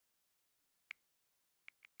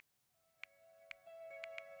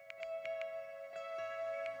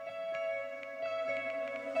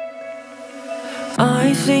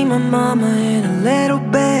only see my mama in a little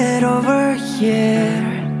bit over a year.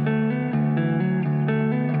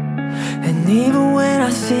 And even when I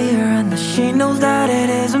see her, I know she knows that it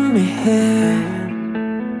isn't me here.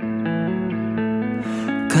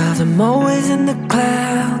 Cause I'm always in the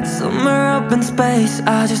clouds, somewhere up in space.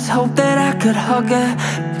 I just hope that I could hug her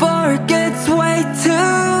before it gets way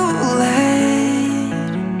too late.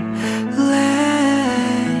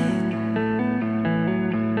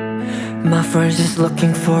 My friends just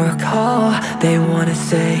looking for a call. They wanna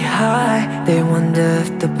say hi. They wonder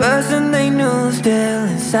if the person they knew's still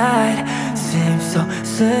inside. Seems so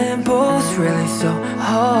simple, it's really so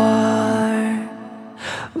hard.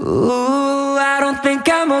 Ooh, I don't think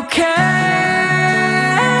I'm okay.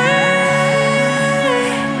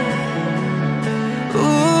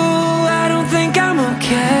 Ooh, I don't think I'm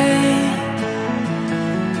okay.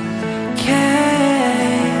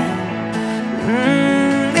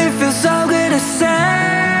 It feels so good to say.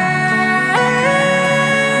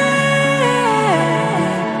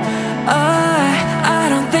 I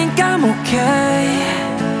don't think I'm okay,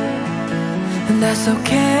 and that's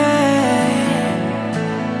okay.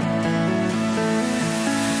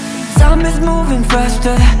 Time is moving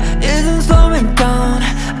faster, isn't slowing down.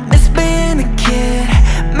 I miss being a kid,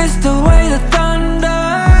 miss the way the thunder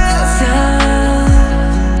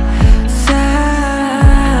sounds.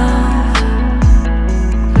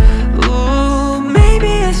 Ooh,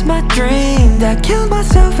 maybe it's my dream that killed my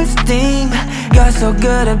self-esteem. Got so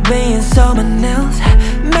good at being someone else.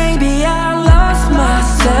 Maybe I lost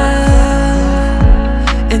myself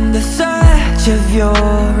in the search of your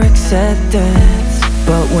acceptance.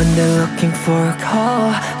 But when they're looking for a call,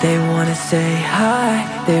 they wanna say hi.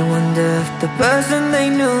 They wonder if the person they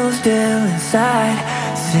knew's still inside.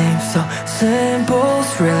 Seems so simple,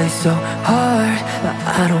 it's really so hard. But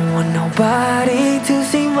I don't want nobody to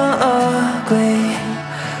see my ugly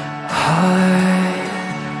heart,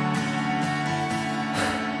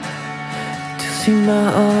 to see my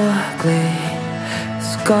ugly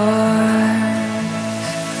scars.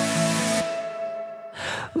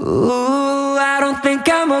 Ooh, I don't think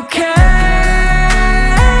I'm okay.